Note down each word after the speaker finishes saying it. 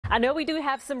I know we do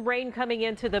have some rain coming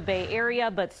into the Bay Area,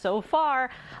 but so far,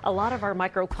 a lot of our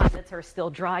microclimates are still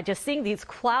dry. Just seeing these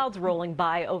clouds rolling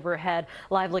by overhead.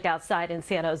 Live look outside in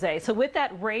San Jose. So with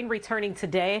that rain returning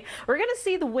today, we're going to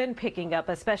see the wind picking up,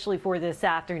 especially for this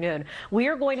afternoon. We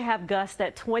are going to have gusts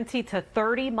at 20 to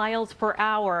 30 miles per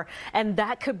hour, and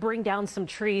that could bring down some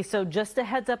trees. So just a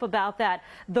heads up about that.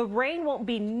 The rain won't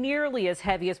be nearly as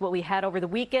heavy as what we had over the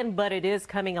weekend, but it is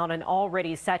coming on an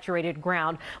already saturated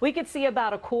ground. We could see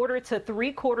about a quarter to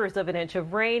 3/4 of an inch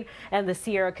of rain, and the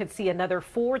Sierra could see another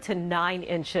 4 to 9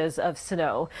 inches of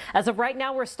snow. As of right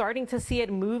now, we're starting to see it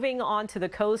moving onto the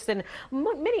coast, and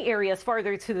many areas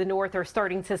farther to the north are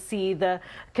starting to see the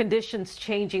conditions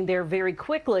changing there very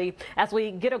quickly. As we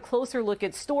get a closer look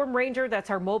at Storm Ranger, that's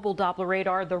our mobile Doppler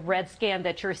radar, the red scan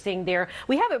that you're seeing there.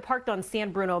 We have it parked on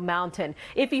San Bruno Mountain.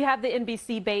 If you have the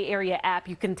NBC Bay Area app,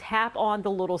 you can tap on the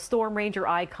little Storm Ranger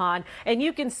icon, and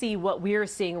you can see what we're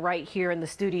seeing right here in the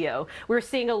studio. We're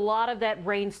seeing a lot of that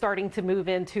rain starting to move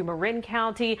into Marin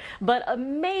County, but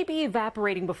maybe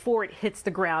evaporating before it hits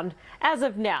the ground as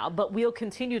of now. But we'll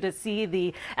continue to see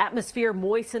the atmosphere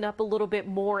moisten up a little bit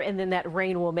more, and then that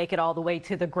rain will make it all the way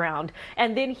to the ground.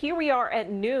 And then here we are at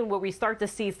noon, where we start to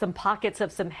see some pockets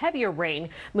of some heavier rain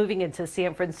moving into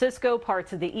San Francisco,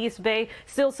 parts of the East Bay.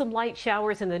 Still some light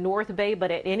showers in the North Bay,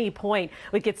 but at any point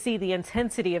we could see the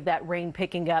intensity of that rain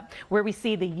picking up, where we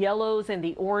see the yellows and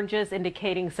the oranges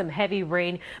indicating some heavy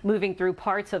rain moving through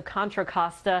parts of Contra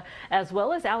Costa as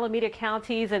well as Alameda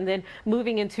counties, and then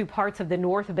moving into parts of the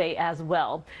North Bay as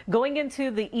well. Going into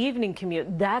the evening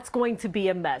commute, that's going to be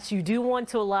a mess. You do want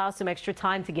to allow some extra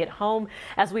time to get home,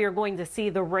 as we are going to see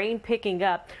the rain picking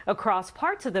up across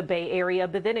parts of the Bay Area,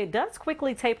 but then it does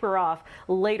quickly taper off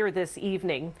later this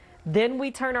evening. Then we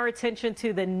turn our attention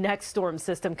to the next storm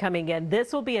system coming in.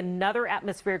 This will be another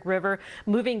atmospheric river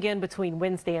moving in between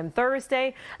Wednesday and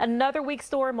Thursday, another weak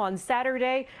storm on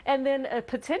Saturday, and then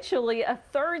potentially a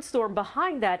third storm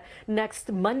behind that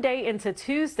next Monday into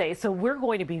Tuesday. So we're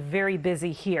going to be very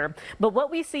busy here. But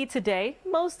what we see today,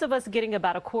 most of us getting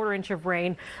about a 1/4 inch of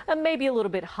rain, maybe a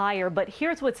little bit higher. But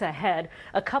here's what's ahead.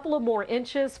 A couple of more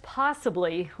inches,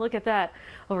 possibly, look at that,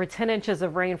 over 10 inches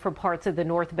of rain for parts of the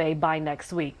North Bay by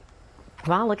next week.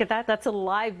 Wow, look at that. That's a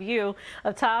live view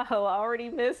of Tahoe. I already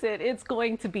miss it. It's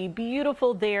going to be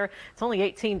beautiful there. It's only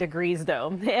 18 degrees,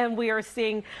 though. And we are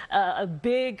seeing a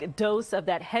big dose of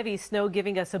that heavy snow,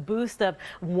 giving us a boost of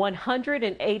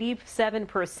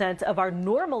 187% of our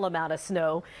normal amount of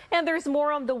snow. And there's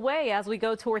more on the way as we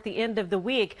go toward the end of the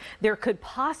week. There could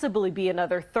possibly be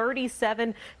another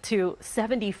 37 to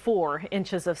 74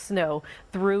 inches of snow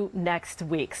through next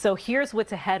week. So here's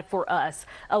what's ahead for us.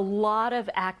 A lot of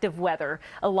active weather.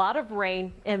 A lot of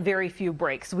rain and very few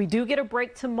breaks. We do get a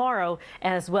break tomorrow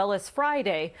as well as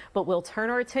Friday, but we'll turn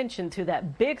our attention to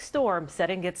that big storm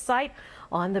setting its sight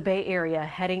on the Bay Area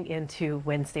heading into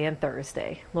Wednesday and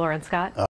Thursday. Lauren, Scott.